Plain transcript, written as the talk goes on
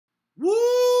Woo!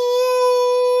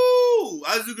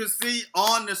 As you can see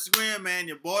on the screen, man,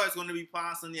 your boy is going to be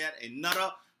passing yet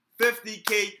another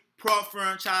 50K prop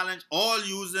firm challenge, all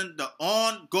using the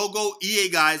on go EA,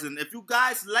 guys. And if you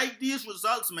guys like these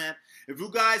results, man, if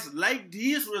you guys like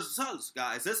these results,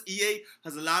 guys, this EA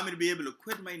has allowed me to be able to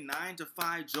quit my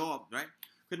 9-to-5 job, right?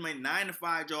 Quit my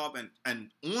 9-to-5 job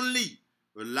and only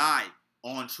rely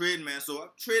on trading, man. So I'm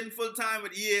trading full time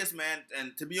with EAs, man.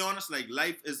 And to be honest, like,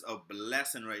 life is a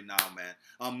blessing right now, man.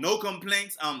 No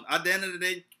complaints. At the end of the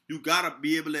day, you gotta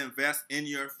be able to invest in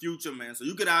your future, man. So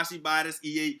you could actually buy this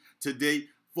EA today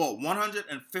for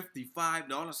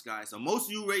 $155, guys. So most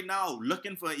of you right now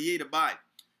looking for an EA to buy.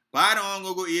 Buy the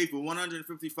on-go EA for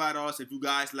 $155 if you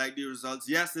guys like the results.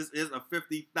 Yes, this is a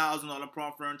 $50,000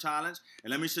 prop firm challenge.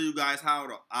 And let me show you guys how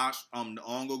the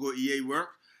on-go EA work.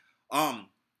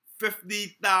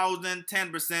 50,000,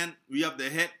 10%, we have to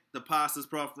hit the pass this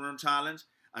prop firm challenge.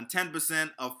 And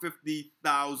 10% of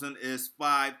 50,000 is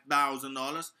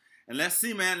 $5,000. And let's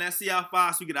see, man. Let's see how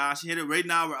fast we can actually hit it. Right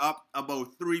now, we're up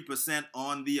about 3%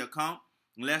 on the account.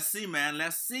 Let's see, man.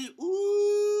 Let's see.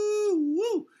 Ooh,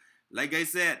 woo. Like I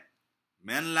said,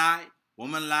 men lie,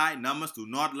 women lie, numbers do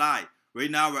not lie. Right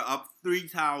now, we're up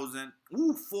 3,000.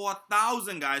 Ooh,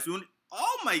 4,000, guys.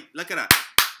 Oh, my. Look at that.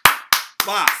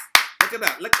 Boss. Look at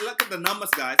that. Look at the numbers,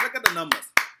 guys. Look at the numbers.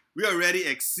 We already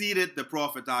exceeded the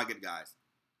profit target, guys.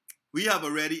 We have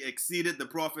already exceeded the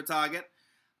profit target.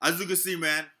 As you can see,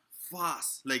 man,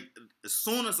 fast. Like, as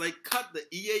soon as I cut the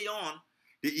EA on,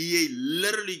 the EA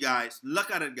literally, guys,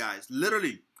 look at it, guys,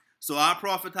 literally. So our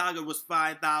profit target was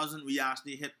 5,000. We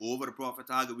actually hit over the profit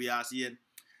target. We actually hit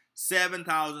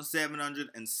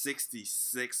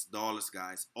 $7,766,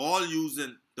 guys. All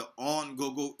using the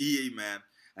on-go EA, man.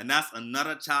 And that's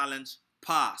another challenge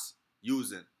pass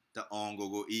using the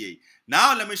on-go EA.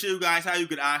 Now let me show you guys how you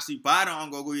could actually buy the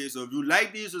on-go EA. So if you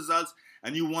like these results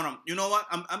and you want them, you know what?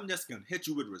 I'm just gonna hit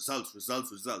you with results. The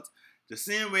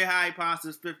same way how I passed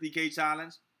this 50K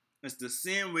challenge, it's the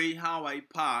same way how I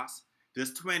pass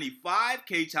this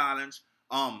 25K challenge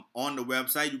on the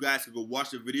website. You guys can go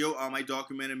watch the video. I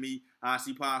documented me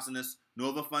actually passing this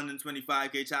Nova Funding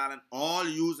 25K challenge, all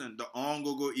using the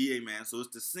on-go EA, man. So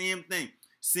it's the same thing.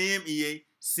 Same EA,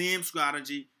 same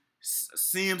strategy,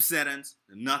 same settings.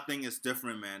 Nothing is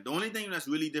different, man. The only thing that's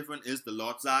really different is the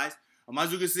lot size.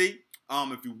 As you can see,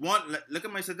 if you want, look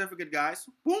at my certificate, guys.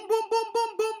 Boom, boom, boom,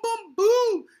 boom, boom, boom,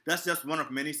 boom. That's just one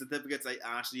of many certificates I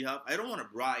actually have. I don't want to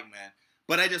brag, man,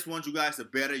 but I just want you guys to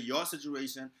better your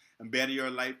situation and better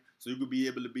your life so you could be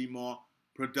able to be more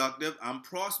productive and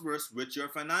prosperous with your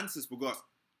finances, because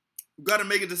you got to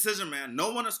make a decision, man.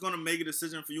 No one is going to make a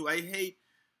decision for you. I hate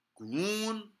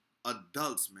grown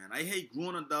adults, man. I hate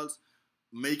grown adults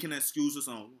making excuses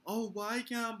on, oh, why I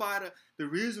can't buy the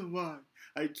reason why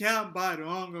I can't buy the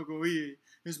on-go EA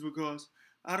is because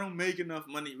I don't make enough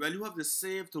money. Well, you have to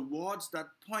save towards that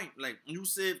point. Like, you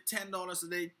save $10 a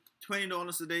day,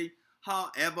 $20 a day,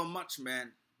 however much,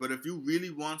 man. But if you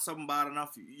really want something bad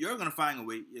enough, you're gonna find a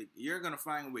way. You're gonna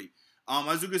find a way.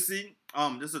 As you can see,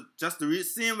 this is just the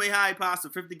same way how I passed the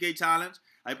 50K challenge.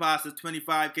 I passed the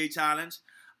 25K challenge.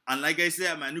 And like I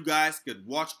said, man, you guys could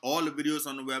watch all the videos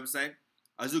on the website.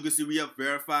 As you can see, we have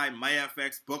verified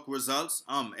MyFX book results.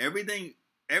 Everything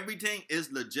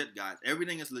is legit, guys.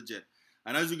 Everything is legit.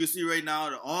 And as you can see right now,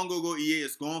 the on-go EA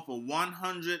is going for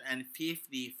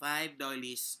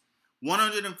 $155.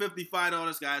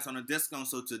 $155, guys, on a discount.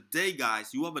 So today,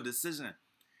 guys, you have a decision.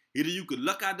 Either you could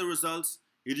look at the results,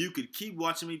 either you could keep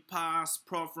watching me pass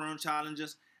prop firm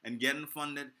challenges and getting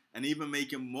funded and even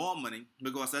making more money,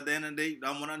 because at the end of the day,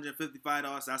 that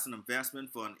 $155, that's an investment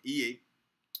for an EA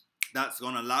that's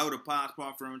going to allow you to pass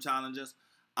prop firm challenges,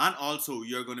 and also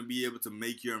you're going to be able to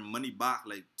make your money back.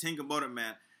 Like, think about it,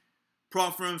 man.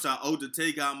 Prop firms are out to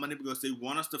take our money because they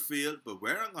want us to fail, but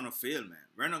we're not going to fail, man.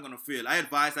 We're not going to fail. I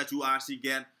advise that you actually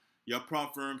get your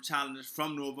prop firm challenges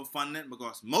from Nova Funding,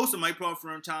 because most of my prop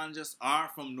firm challenges are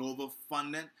from Nova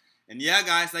Funding. And yeah,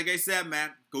 guys, like I said,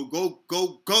 man, go,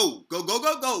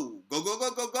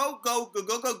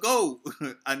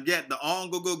 and get the on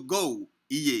go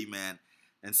EA, man.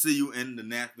 And see you in the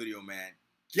next video, man.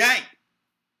 Gang!